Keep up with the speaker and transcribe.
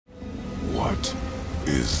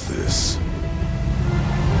is this?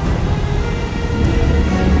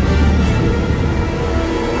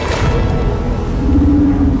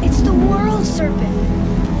 It's the world, Serpent.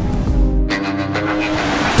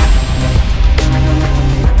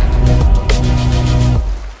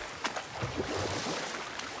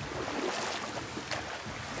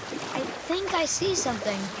 I see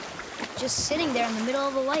something just sitting there in the middle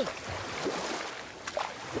of a lake.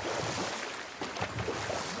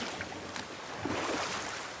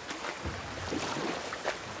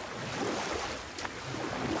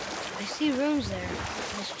 I see runes there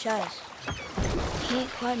in this chest. Can't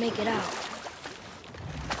quite make it out.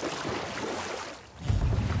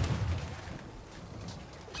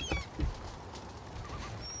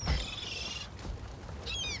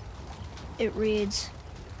 It reads,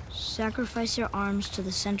 "Sacrifice your arms to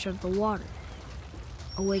the center of the water.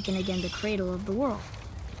 Awaken again the cradle of the world."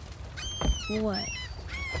 What?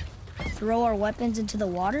 Throw our weapons into the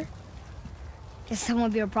water? Guess that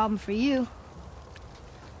won't be a problem for you.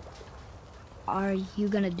 Are you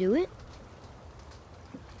gonna do it?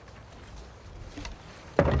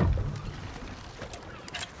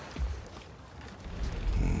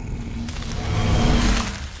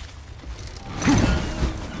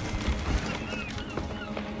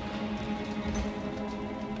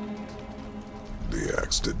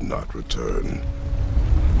 Did not return.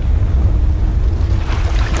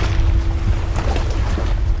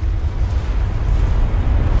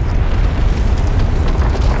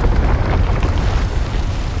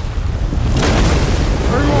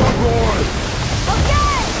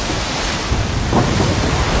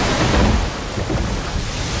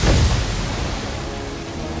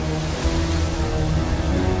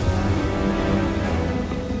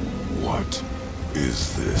 What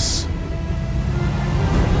is this?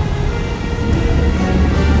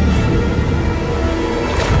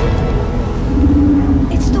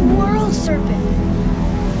 Serpent.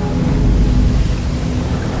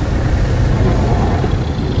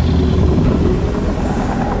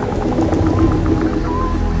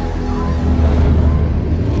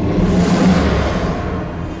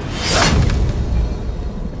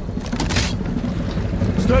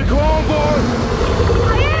 Stay calm, boy!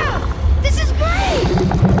 I am! This is great!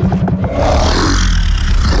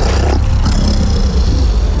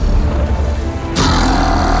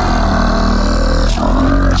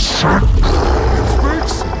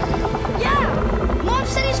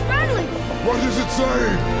 What does it say?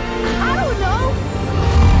 I don't know.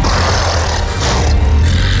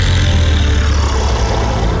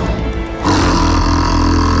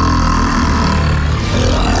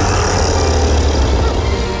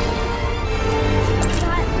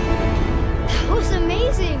 That was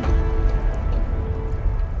amazing.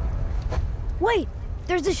 Wait,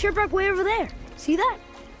 there's a shipwreck way over there. See that?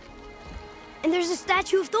 And there's a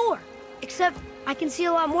statue of Thor. Except I can see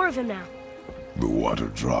a lot more of him now. The water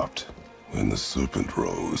dropped. And the serpent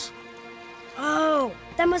rose. Oh,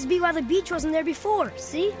 that must be why the beach wasn't there before,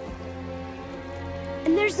 see?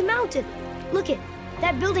 And there's the mountain. Look it,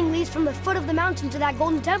 that building leads from the foot of the mountain to that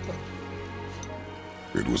golden temple.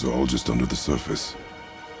 It was all just under the surface.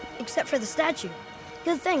 Except for the statue.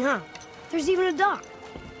 Good thing, huh? There's even a dock.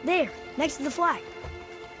 There, next to the flag.